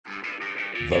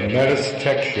The METUS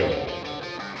Tech Show.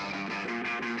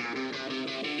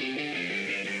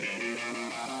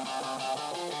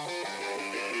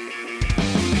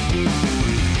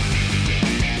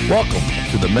 Welcome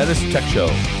to the METUS Tech Show,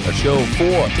 a show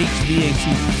for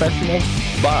HVAC professionals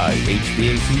by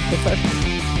HVAC professionals.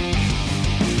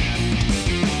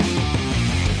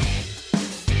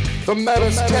 The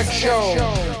METUS Tech Show.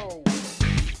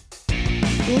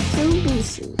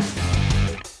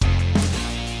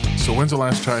 So when's the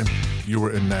last time you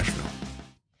were in Nashville?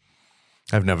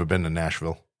 I've never been to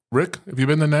Nashville. Rick, have you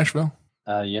been to Nashville?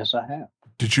 Yes, I have.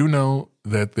 Did you know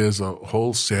that there's a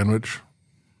whole sandwich,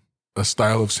 a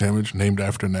style of sandwich named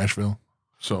after Nashville?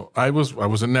 So I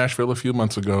was in Nashville a few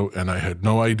months ago, and I had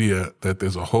no idea that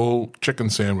there's a whole chicken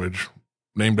sandwich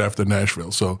named after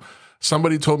Nashville. So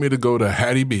somebody told me to go to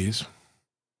Hattie B's,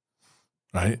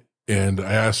 right? And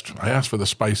I asked for the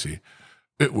spicy.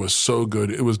 It was so good.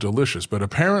 It was delicious. But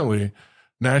apparently,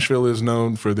 Nashville is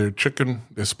known for their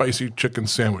spicy chicken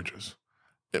sandwiches.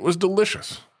 It was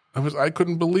delicious. I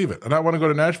couldn't believe it. And I want to go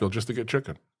to Nashville just to get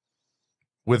chicken.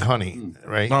 With honey,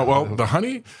 right? No, well, the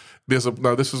honey,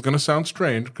 now this is going to sound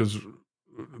strange because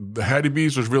the Hattie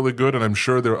B's was really good, and I'm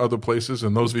sure there are other places,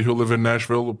 and those of you who live in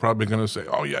Nashville are probably going to say,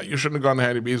 oh, yeah, you shouldn't have gone to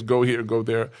Hattie B's. Go here, go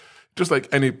there. Just like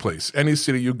any place, any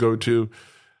city you go to,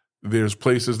 there's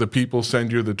places the people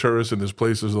send you, the tourists, and there's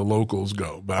places the locals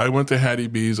go. But I went to Hattie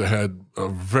B's. I had a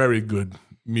very good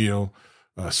meal,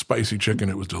 spicy chicken.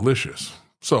 It was delicious.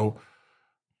 So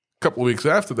a couple of weeks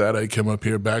after that, I came up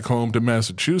here back home to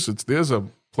Massachusetts. There's a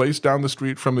place down the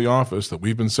street from the office that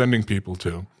we've been sending people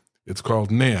to. It's called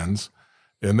Nan's,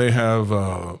 and they have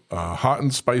a hot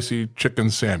and spicy chicken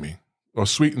Sammy, or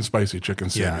sweet and spicy chicken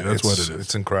Sammy. That's what it is.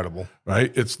 It's incredible.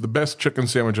 Right? It's the best chicken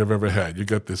sandwich I've ever had. You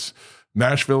got this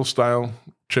Nashville-style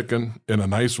chicken in a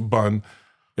nice bun,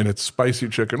 and it's spicy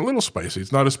chicken, a little spicy.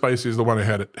 It's not as spicy as the one I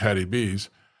had at Hattie B's.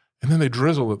 And then they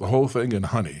drizzle the whole thing in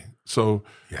honey. So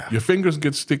your fingers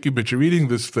get sticky, but you're eating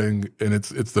this thing, and it's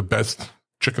the best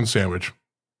chicken sandwich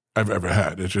I've ever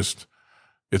had. It's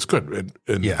good.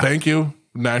 And thank you,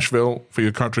 Nashville, for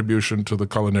your contribution to the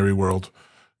culinary world,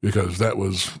 because it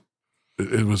was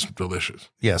delicious.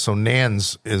 Yeah, so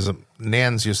Nan's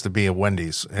used to be a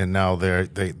Wendy's, and now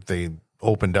they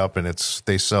opened up, and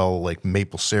they sell like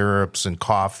maple syrups and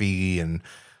coffee and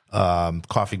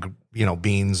coffee,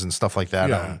 beans and stuff like that.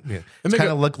 Yeah. It's kind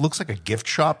of looks like a gift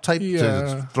shop type.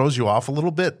 Yeah. It throws you off a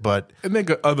little bit, but and they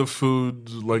got other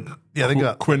foods like they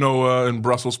got quinoa and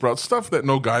Brussels sprouts, stuff that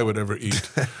no guy would ever eat.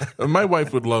 My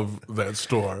wife would love that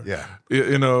store. Yeah,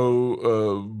 bulgur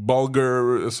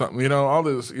or something. All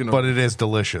this. But it is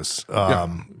delicious.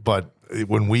 But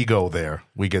when we go there,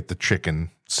 we get the chicken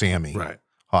Sammy. Right.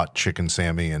 Hot chicken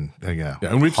Sammy and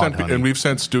and we've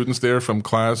sent students there from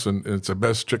class, and it's the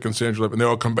best chicken sandwich ever, and they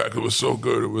all come back. It was so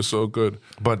good. It was so good.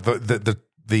 But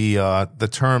the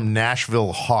term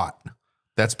Nashville hot,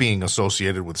 that's being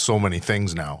associated with so many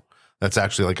things now. That's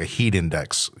actually like a heat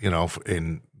index,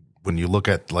 when you look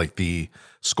at like the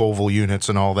Scoville units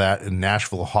and all that, and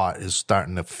Nashville hot is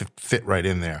starting to fit right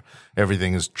in there.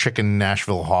 Everything is chicken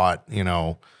Nashville hot.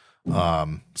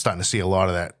 Starting to see a lot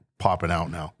of that popping out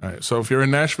now. All right. So if you're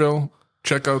in Nashville,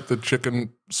 check out the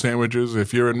chicken sandwiches.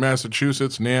 If you're in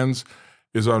Massachusetts, Nan's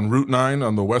is on Route 9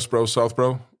 on the Westboro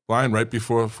Southboro line, right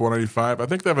before 495. I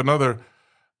think they have another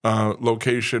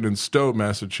location in Stowe,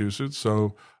 Massachusetts.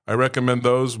 So I recommend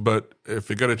those. But if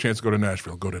you get a chance to go to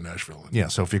Nashville, go to Nashville. Yeah.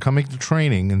 So if you're coming to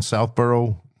training in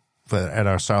Southboro at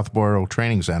our Southboro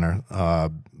Training Center,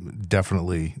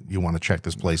 definitely you want to check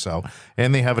this place out.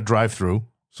 And they have a drive-through.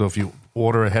 So if you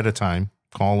order ahead of time,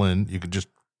 call in. You could just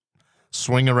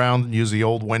swing around and use the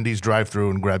old Wendy's drive-thru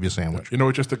and grab your sandwich. You know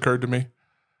what just occurred to me?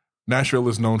 Nashville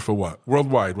is known for what?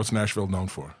 Worldwide, what's Nashville known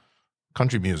for?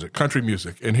 Country music. Country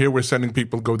music. And here we're sending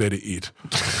people go there to eat.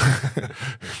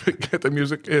 Get the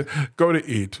music, go to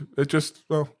eat.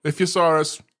 If you saw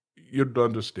us, you'd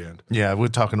understand. Yeah, we're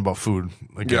talking about food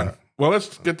again. Yeah. Well,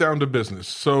 let's get down to business.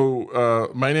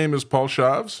 So my name is Paul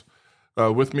Shavs.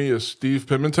 With me is Steve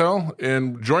Pimentel.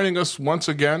 And joining us once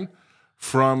again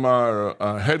from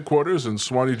our headquarters in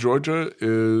Swanee, Georgia,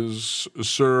 is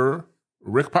Sir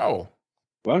Rick Powell.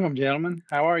 Welcome, gentlemen.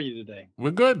 How are you today? We're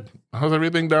good. How's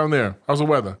everything down there? How's the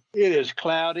weather? It is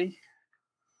cloudy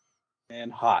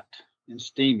and hot and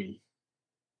steamy.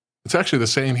 It's actually the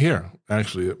same here,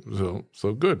 actually.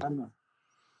 So good.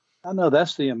 I know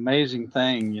that's the amazing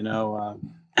thing.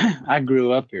 I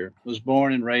grew up here, was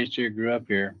born and raised here, grew up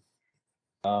here.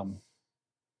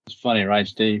 It's funny, right,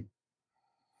 Steve?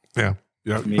 Yeah.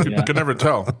 Yeah, you can never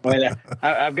tell. Wait,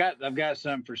 I've got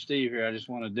something for Steve here. I just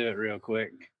want to do it real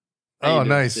quick. Oh,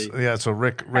 nice. Yeah, so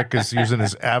Rick is using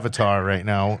his avatar right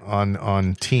now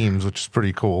on Teams, which is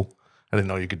pretty cool. I didn't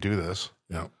know you could do this.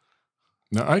 Yeah.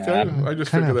 No, I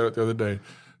just figured that out the other day.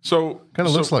 So Kind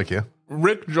of looks like you.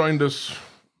 Rick joined us,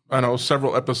 I know,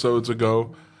 several episodes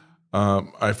ago.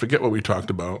 I forget what we talked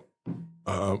about,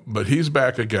 but he's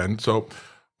back again. So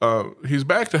he's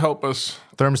back to help us.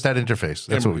 Thermostat interface.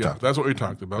 That's what we talked about. That's what we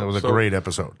talked about. That was a great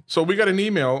episode. So we got an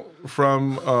email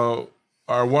from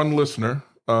our one listener,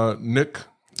 Nick.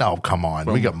 Oh, come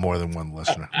on. We got more than one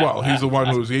listener. Well, he's the one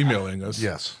who's emailing us.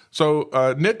 Yes. So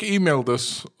Nick emailed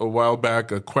us a while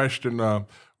back a question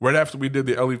right after we did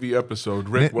the LEV episode.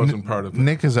 Rick wasn't part of it.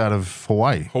 Nick is out of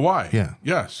Hawaii. Hawaii. Yeah.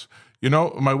 Yes. You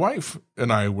know, my wife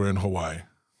and I were in Hawaii,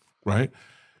 right?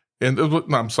 And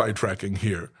I'm sidetracking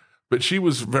here, but she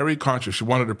was very conscious. She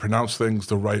wanted to pronounce things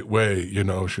the right way. You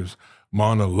know, she was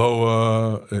Mauna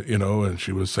Loa, you know, and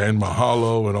she was saying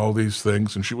mahalo and all these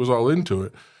things, and she was all into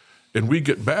it. And we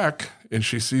get back, and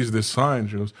she sees this sign.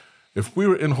 She goes, if we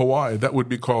were in Hawaii, that would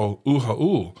be called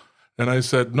Uha'ul. And I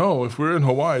said, no, if we're in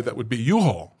Hawaii, that would be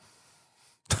U-Haul.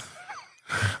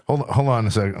 Hold on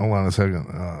a second.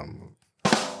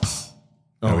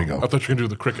 There we go. I thought you were going to do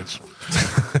the crickets.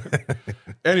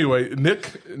 Anyway,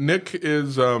 Nick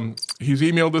is, he's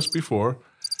emailed us before.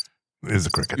 Is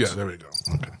the crickets. Yeah, there we go.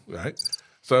 Okay. Right.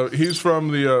 So he's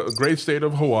from the great state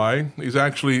of Hawaii. He's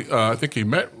actually, I think he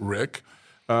met Rick.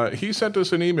 He sent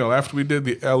us an email after we did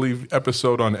the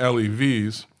episode on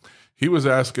LEVs. He was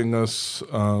asking us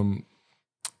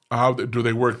how do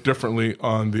they work differently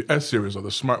on the S series or the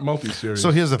Smart Multi series.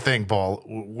 So here's the thing, Paul.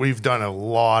 We've done a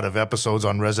lot of episodes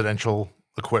on residential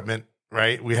equipment,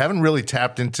 right? We haven't really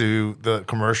tapped into the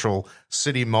commercial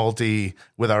city multi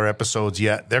with our episodes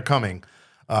yet. They're coming.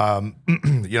 You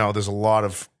know, there's a lot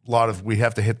of we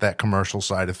have to hit that commercial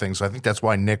side of things. So I think that's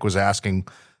why Nick was asking,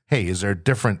 hey, is there a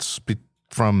difference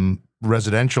from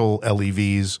residential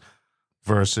LEVs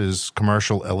versus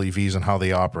commercial LEVs and how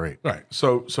they operate? Right.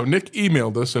 So Nick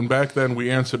emailed us, and back then we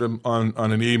answered him on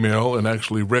an email, and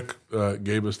actually Rick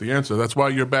gave us the answer. That's why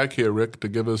you're back here, Rick, to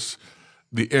give us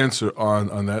the answer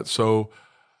on that. So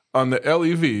on the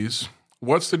LEVs,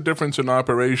 what's the difference in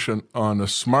operation on a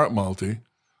Smart Multi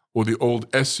or the old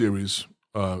S-Series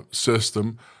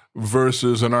system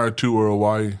versus an R2 or a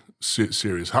Y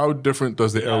series? How different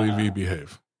does the LEV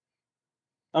behave?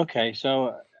 Okay,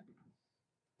 so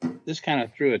this kind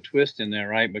of threw a twist in there,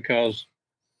 right? Because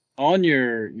on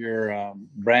your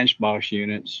branch box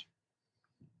units,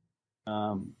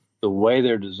 the way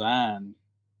they're designed,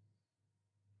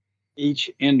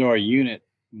 each indoor unit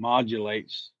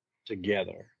modulates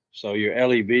together. So your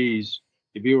LEVs,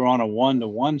 if you were on a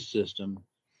 1-to-1 system,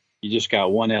 you just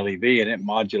got one LEV and it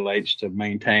modulates to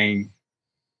maintain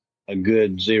a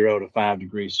good 0 to 5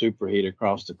 degree superheat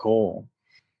across the coil.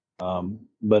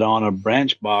 But on a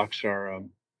branch box or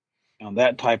on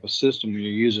that type of system, you're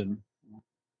using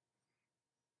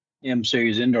M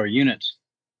series indoor units.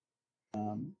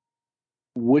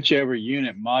 Whichever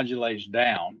unit modulates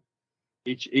down,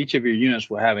 each of your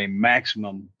units will have a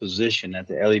maximum position that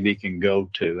the LEV can go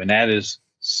to, and that is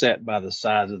set by the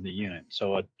size of the unit.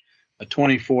 So a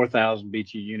 24,000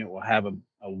 BTU unit will have a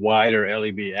wider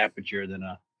LEV aperture than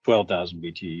a 12,000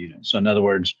 BTU unit. So in other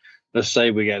words, let's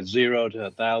say we got 0 to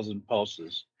 1,000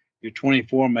 pulses. Your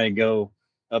 24 may go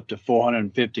up to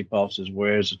 450 pulses,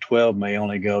 whereas a 12 may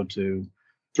only go to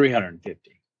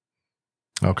 350.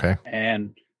 Okay.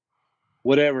 And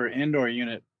whatever indoor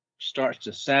unit starts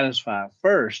to satisfy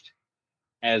first,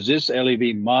 as this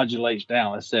LEV modulates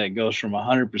down, let's say it goes from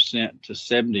 100% to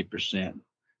 70%,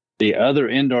 the other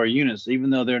indoor units,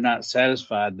 even though they're not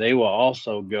satisfied, they will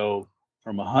also go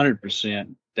from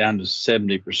 100% down to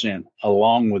 70%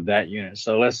 along with that unit.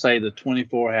 So let's say the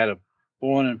 24 had a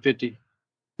 450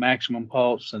 maximum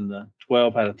pulse and the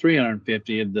 12 had a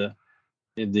 350. If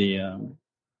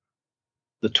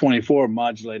the 24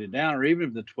 modulated down, or even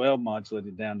if the 12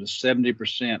 modulated down to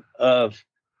 70% of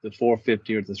the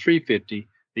 450 or the 350,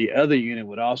 the other unit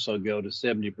would also go to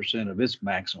 70% of its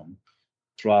maximum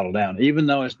throttle down, even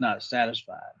though it's not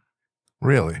satisfied.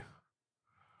 Really?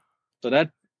 So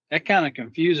that kind of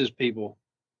confuses people,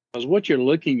 because what you're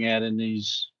looking at in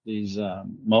these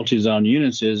multi-zone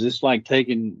units is it's like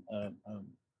taking,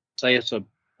 say it's a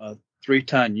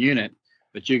 3-ton unit,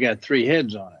 but you got 3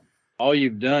 heads on it. All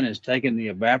you've done is taken the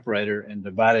evaporator and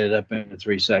divided it up into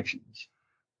 3 sections.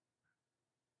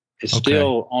 It's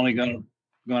still only going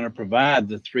to provide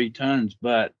the 3 tons,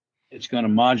 but it's going to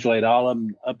modulate all of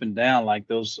them up and down, like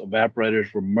those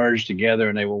evaporators were merged together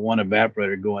and they were one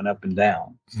evaporator going up and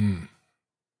down.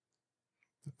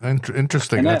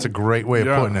 Interesting. And that's a great way of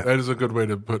putting it. That is a good way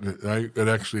to put it. It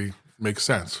actually makes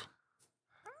sense.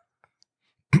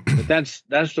 But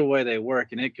that's the way they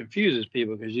work, and it confuses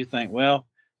people because you think, well,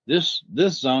 this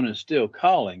zone is still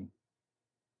calling,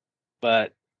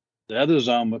 but the other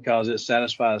zone, because it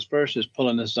satisfies first, is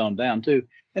pulling this zone down too.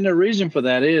 And the reason for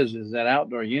that is that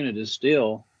outdoor unit is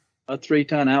still a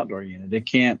 3-ton outdoor unit. It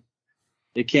can't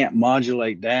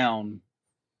modulate down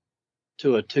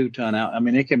to a 2-ton out. I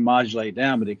mean, it can modulate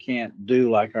down, but it can't do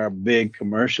like our big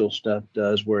commercial stuff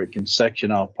does, where it can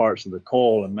section off parts of the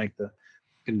coil and make the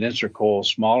condenser coil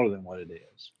smaller than what it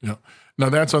is. Yeah. Now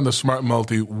that's on the Smart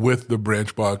Multi with the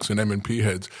branch box and M&P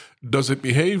heads. Does it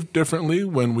behave differently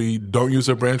when we don't use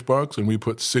a branch box and we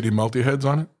put City Multi heads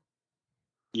on it?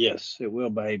 Yes, it will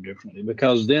behave differently,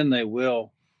 because then they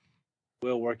will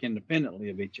work independently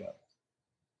of each other.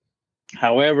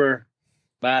 However,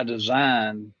 by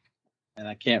design, and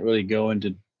I can't really go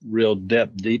into real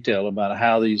depth detail about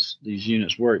how these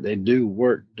units work, they do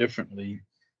work differently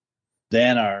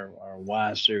than our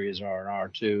Y series R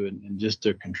and R2, and just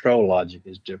their control logic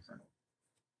is different.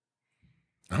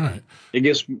 All right. It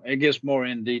gets more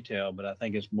in detail, but I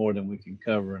think it's more than we can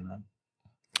cover in a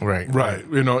Right.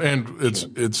 You know, and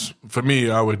it's for me,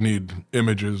 I would need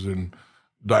images and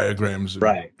diagrams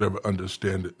to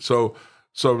understand it. So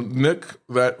Nick,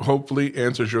 that hopefully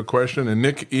answers your question. And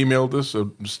Nick emailed us.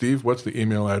 So Steve, what's the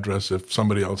email address if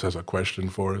somebody else has a question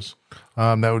for us?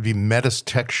 That would be METUS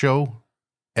Tech Show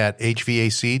at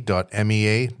hvac.mea.com.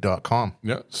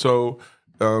 Yeah. So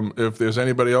if there's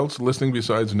anybody else listening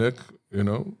besides Nick, you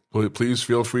know, please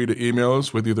feel free to email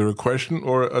us with either a question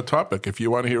or a topic. If you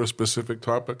want to hear a specific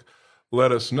topic,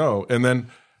 let us know. And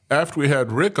then after we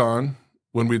had Rick on,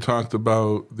 when we talked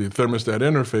about the thermostat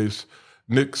interface,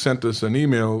 Nick sent us an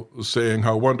email saying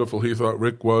how wonderful he thought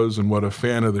Rick was and what a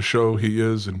fan of the show he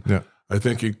is. And I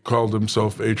think he called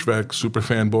himself HVAC super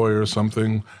fanboy or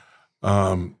something,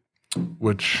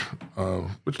 which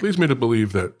leads me to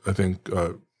believe that I think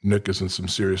Nick is in some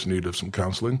serious need of some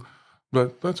counseling.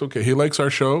 But that's okay. He likes our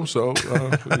show, so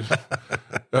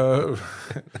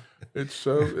it's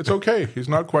okay. He's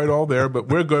not quite all there, but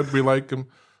we're good. We like him.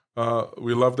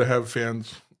 We love to have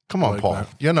fans. Come on, like Paul.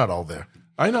 that. You're not all there.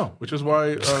 I know, which is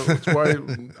why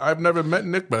I've never met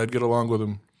Nick, but I'd get along with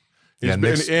him.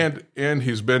 He's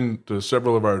he's been to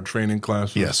several of our training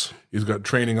classes. Yes, he's got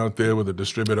training out there with a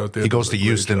distributor out there. He goes to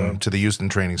Houston to the Houston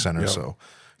Training Center.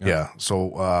 Yeah.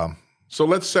 So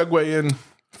let's segue in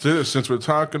to this. Since we're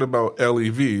talking about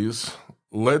LEVs,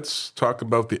 let's talk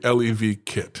about the LEV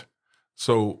Kit.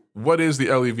 So, what is the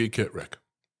LEV Kit, Rick?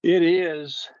 It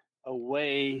is a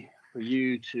way for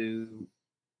you to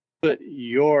put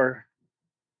your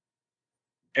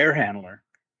air handler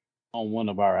on one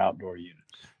of our outdoor units.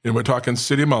 And we're talking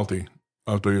City Multi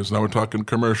outdoor units. Now we're talking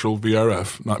commercial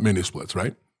VRF, not mini splits,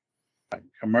 right? Right.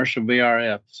 Commercial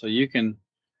VRF. So you can,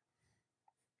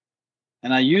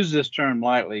 and I use this term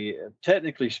lightly,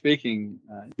 technically speaking,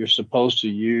 you're supposed to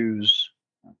use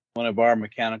one of our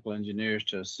mechanical engineers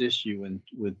to assist you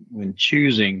when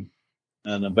choosing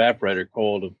an evaporator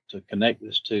coil to connect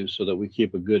this to, so that we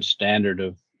keep a good standard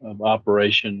of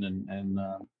operation and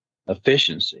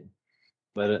efficiency.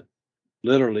 But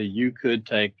literally, you could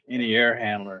take any air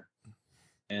handler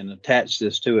and attach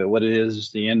this to it. What it is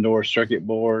the indoor circuit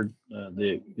board,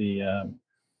 the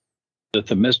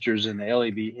thermistors and the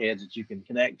LEV heads that you can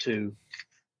connect to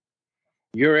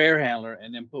your air handler,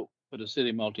 and then put a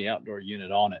City Multi outdoor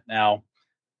unit on it. Now,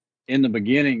 in the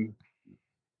beginning,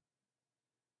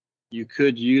 you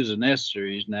could use an S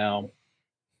series. Now,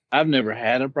 I've never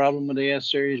had a problem with the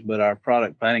S series, but our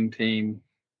product planning team,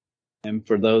 and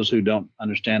for those who don't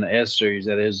understand the S series,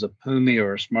 that is a PUMI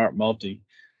or a Smart Multi,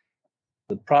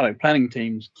 the product planning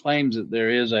team claims that there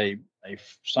is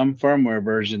some firmware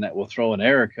version that will throw an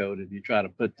error code if you try to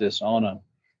put this on a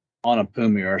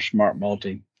PUMI or a Smart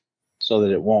Multi, so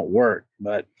that it won't work.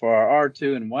 But for our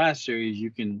R2 and Y series, you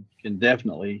can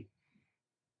definitely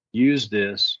use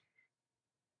this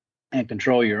and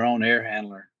control your own air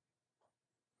handler.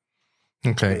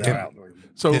 Okay.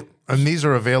 And these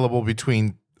are available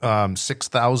between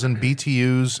 6,000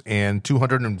 BTUs and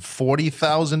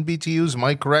 240,000 BTUs. Am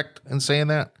I correct in saying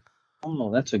that? Oh,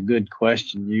 that's a good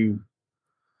question.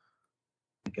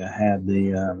 I think I had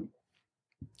the...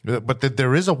 But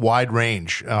there is a wide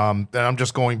range. And I'm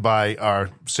just going by our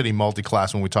City Multi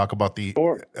class when we talk about the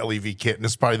LEV Kit, and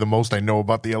it's probably the most I know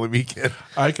about the LEV Kit.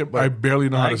 I barely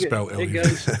know how to spell LEV.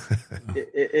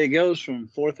 It goes from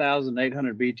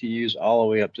 4,800 BTUs all the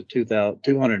way up to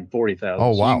 240,000.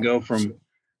 Oh, wow. So you can go from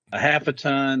a half a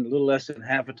ton, a little less than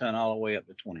half a ton, all the way up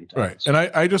to 20 tons. Right. And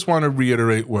I just want to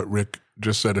reiterate what Rick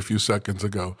just said a few seconds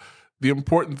ago. The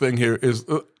important thing here is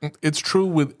it's true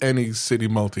with any City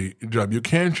Multi job. You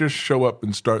can't just show up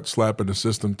and start slapping a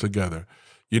system together.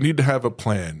 You need to have a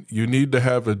plan. You need to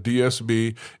have a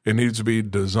DSB. It needs to be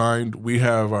designed. We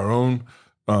have our own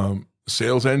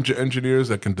sales engineers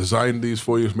that can design these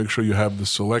for you. Make sure you have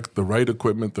the right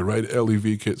equipment, the right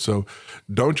LEV kit. So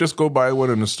don't just go buy one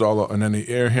and install it on any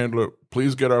air handler.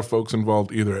 Please get our folks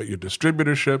involved either at your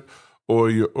distributorship or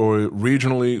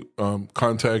regionally.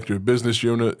 Contact your business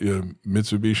unit, your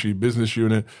Mitsubishi business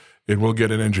unit, and we'll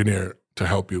get an engineer to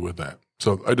help you with that.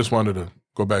 So I just wanted to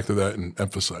go back to that and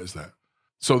emphasize that.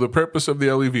 So the purpose of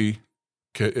the LEV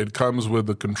kit, it comes with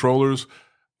the controllers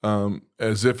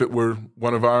as if it were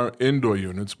one of our indoor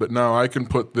units, but now I can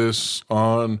put this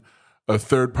on a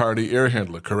third-party air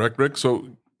handler, correct, Rick? So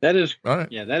that is, all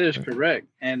right. Yeah, that is correct.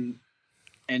 And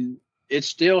it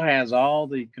still has all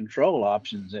the control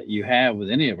options that you have with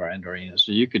any of our indoor units.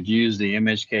 So you could use the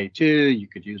MHK2, you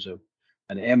could use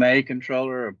an MA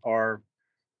controller, a PAR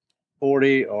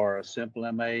 40, or a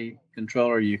simple MA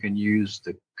controller. You can use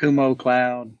the Kumo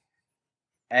Cloud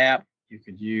app. You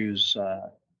could use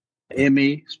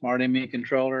smart ME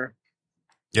controller.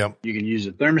 Yep. You can use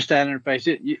a thermostat interface.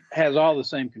 It has all the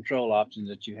same control options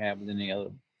that you have with any other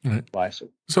device.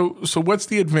 So what's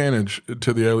the advantage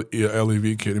to the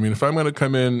LEV kit? I mean, if I'm going to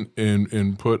come in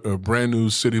and put a brand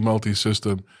new city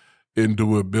multi-system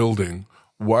into a building,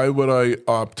 why would I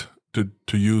opt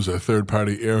to use a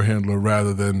third-party air handler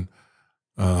rather than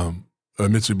a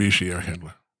Mitsubishi air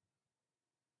handler?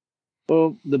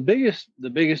 Well, the biggest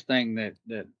thing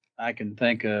that I can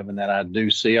think of and that I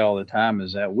do see all the time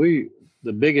is that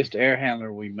the biggest air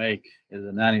handler we make is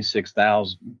a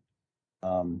 96,000.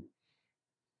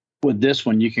 With this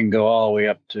one, you can go all the way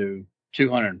up to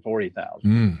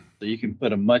 240,000. So you can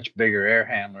put a much bigger air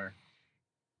handler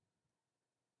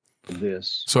with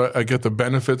this. So I get the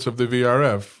benefits of the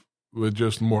VRF with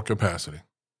just more capacity.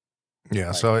 Yeah.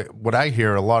 Right. So what I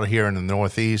hear a lot of here in the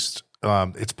Northeast,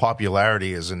 its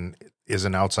popularity is in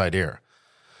outside air,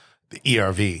 the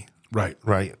ERV.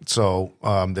 Right. So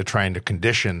they're trying to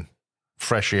condition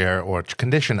fresh air or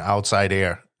condition outside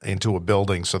air into a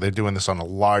building. So they're doing this on a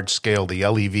large scale. The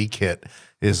LEV kit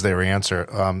is their answer,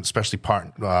 especially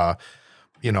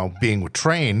being with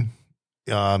Train.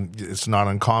 It's not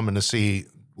uncommon to see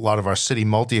a lot of our city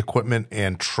multi equipment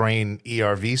and Train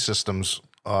ERV systems,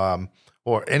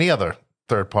 or any other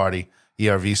third party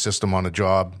ERV system on a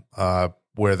job,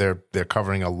 where they're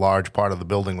covering a large part of the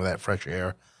building with that fresh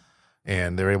air,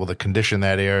 and they're able to condition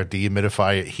that air,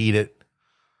 dehumidify it, heat it,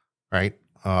 right?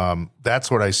 That's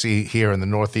what I see here in the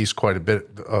Northeast, quite a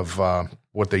bit of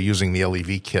what they're using the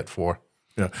LEV kit for.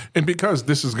 Yeah, and because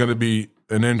this is going to be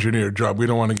an engineered job, we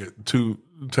don't want to get too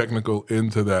technical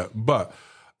into that, but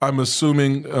I'm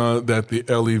assuming that the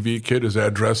LEV kit is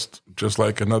addressed just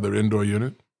like another indoor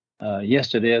unit?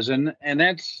 Yes, it is. And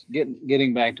that's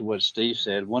getting back to what Steve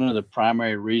said. One of the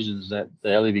primary reasons that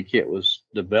the LEV kit was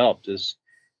developed is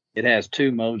it has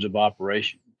two modes of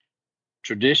operation.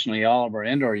 Traditionally, all of our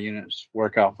indoor units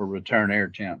work off a return air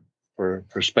temp for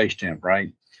space temp,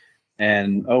 right?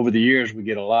 And over the years, we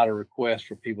get a lot of requests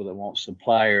for people that want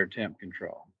supply air temp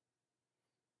control.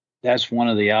 That's one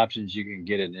of the options you can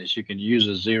get in this. You can use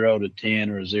a 0 to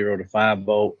 10 or a 0 to 5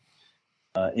 volt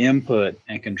input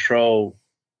and control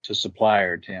to supply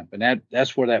air temp. And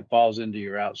that's where that falls into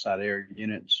your outside air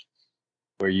units,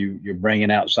 where you're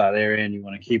bringing outside air in. You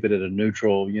want to keep it at a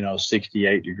neutral,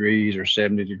 68 degrees or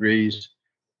 70 degrees.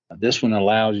 This one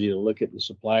allows you to look at the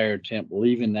supply air temp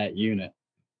leaving that unit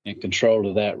and control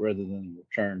to that rather than the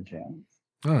return temp.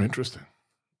 Oh, interesting.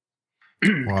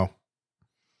 Wow.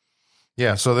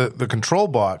 Yeah, so the control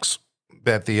box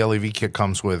that the LEV kit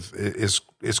comes with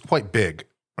is quite big,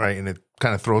 right? And it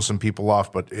kind of throws some people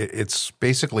off, but it's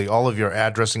basically all of your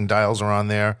addressing dials are on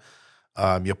there,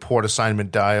 your port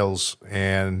assignment dials,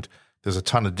 and there's a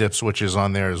ton of dip switches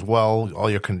on there as well. All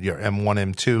your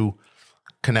M1, M2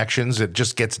 connections. It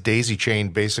just gets daisy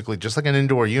chained basically just like an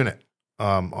indoor unit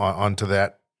onto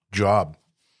that job,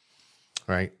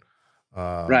 right?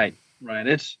 Right.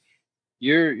 It's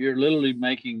you're literally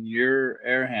making your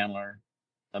air handler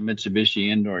a Mitsubishi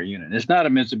indoor unit. It's not a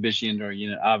Mitsubishi indoor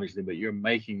unit, obviously, but you're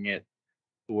making it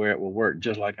to where it will work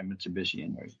just like a Mitsubishi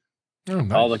indoor unit. Oh,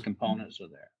 nice. All the components are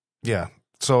there. Yeah.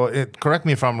 So correct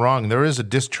me if I'm wrong, there is a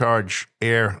discharge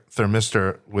air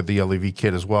thermistor with the LEV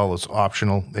kit as well. It's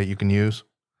optional that you can use.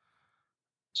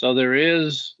 So there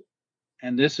is,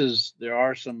 and there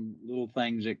are some little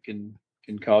things that can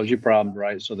cause you problems,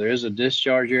 right? So there is a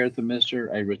discharge air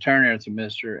thermistor, a return air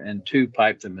thermistor, and two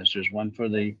pipe thermistors, one for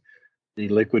the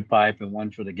liquid pipe and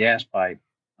one for the gas pipe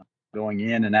going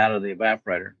in and out of the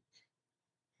evaporator.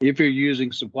 If you're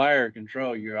using supply air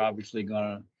control, you're obviously going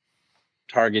to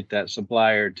target that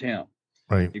supply air temp.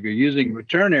 Right. If you're using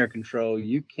return air control,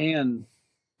 you can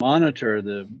monitor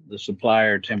the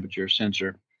supplier temperature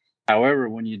sensor. However,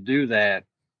 when you do that,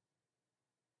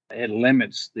 it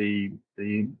limits the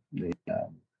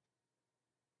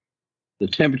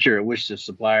temperature at which the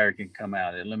supplier can come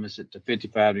out. It limits it to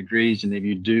 55 degrees. And if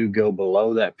you do go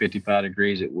below that 55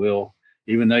 degrees, it will,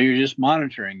 even though you're just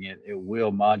monitoring it, it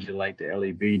will modulate the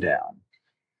LEV down.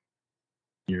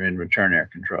 You're in return air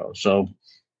control. So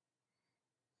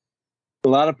a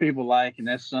lot of people like, and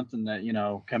that's something that, you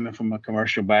know, coming from a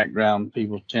commercial background,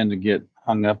 people tend to get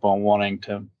hung up on wanting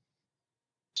to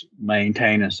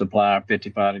maintain and supply a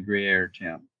 55 degree air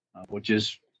temp, which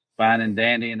is fine and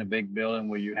dandy in a big building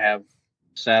where you have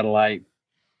satellite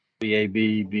VAB,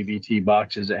 VVT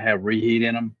boxes that have reheat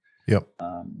in them. Yep.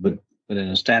 But in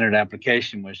a standard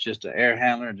application where it's just an air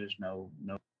handler, there's no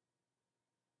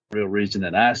real reason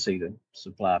that I see to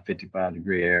supply 55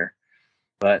 degree air.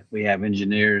 But we have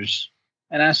engineers,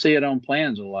 and I see it on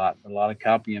plans a lot of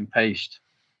copy and paste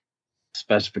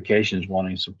specifications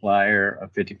wanting to supply air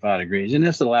of 55 degrees. And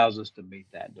this allows us to meet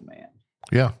that demand.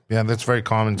 Yeah, that's very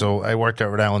common. So I worked at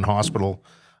Rhode Island Hospital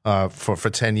for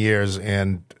 10 years,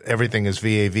 and everything is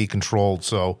VAV controlled.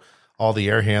 So all the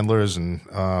air handlers and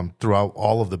throughout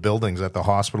all of the buildings at the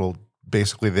hospital,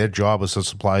 basically their job is to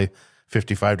supply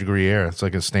 55 degree air. It's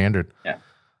like a standard. Yeah.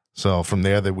 So from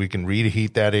there that we can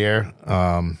reheat that air,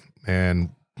 and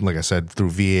like I said,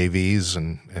 through VAVs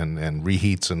and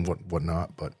reheats and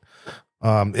whatnot. But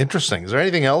interesting. Is there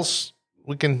anything else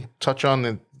we can touch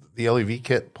on the LEV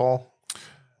kit, Paul?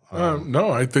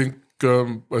 No, I think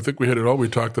we hit it all. We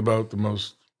talked about the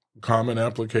most common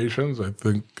applications. I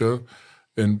think,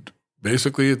 and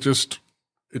basically it's just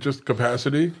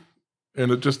capacity,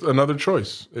 and it's just another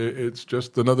choice. It's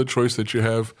just another choice that you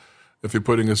have if you're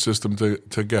putting a system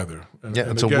together.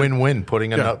 It's again, a win-win.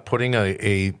 Putting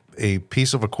a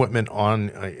piece of equipment on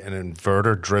an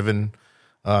inverter-driven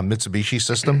Mitsubishi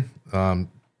system.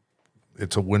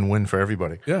 It's a win-win for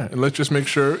everybody. Yeah, and let's just make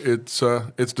sure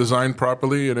it's designed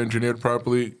properly and engineered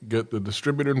properly. Get the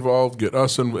distributor involved. Get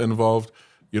us involved.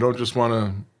 You don't just want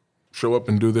to show up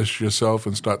and do this yourself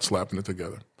and start slapping it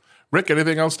together. Rick,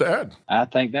 anything else to add? I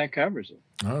think that covers it.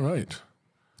 All right.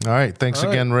 Thanks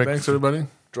again, Rick. Thanks, everybody.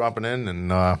 Dropping in,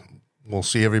 and we'll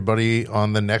see everybody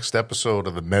on the next episode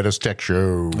of the METUS Tech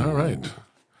Show. All right.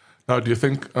 Now, do you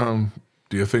think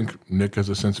Nick has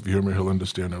a sense of humor? He'll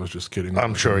understand. I was just kidding.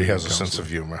 I'm sure he has a sense of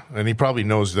humor, and he probably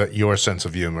knows that your sense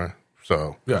of humor.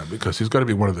 So yeah, because he's got to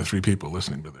be one of the 3 people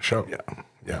listening to the show.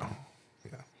 Yeah.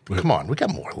 Come on, we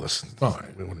got more listens. All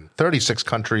right. 36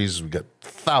 countries. We got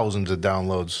thousands of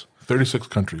downloads. 36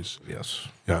 countries. Yes.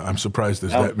 Yeah, I'm surprised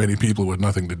there's that many people with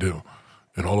nothing to do,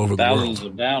 and all over the world. Thousands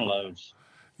of downloads.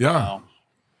 Yeah. Wow.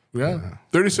 Yeah.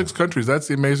 36 countries. That's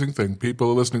the amazing thing. People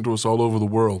are listening to us all over the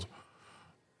world.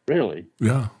 Really?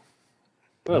 Yeah.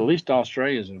 Well, at least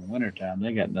Australia's in wintertime.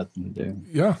 They got nothing to do.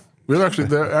 Yeah. We're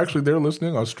they're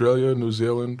listening. Australia, New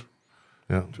Zealand,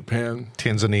 Japan,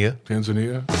 Tanzania.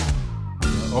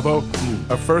 Although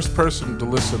our first person to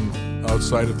listen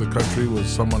outside of the country was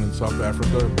someone in South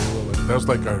Africa. That was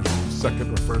like our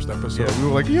second or first episode. Yeah, we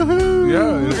were like, yoo-hoo!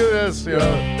 Yeah, look at this.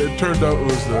 Yeah. It turned out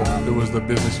it was the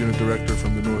business unit director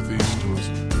from the Northeast who was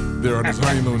there on his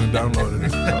honeymoon and downloaded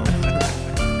it. So.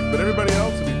 But everybody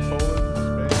else.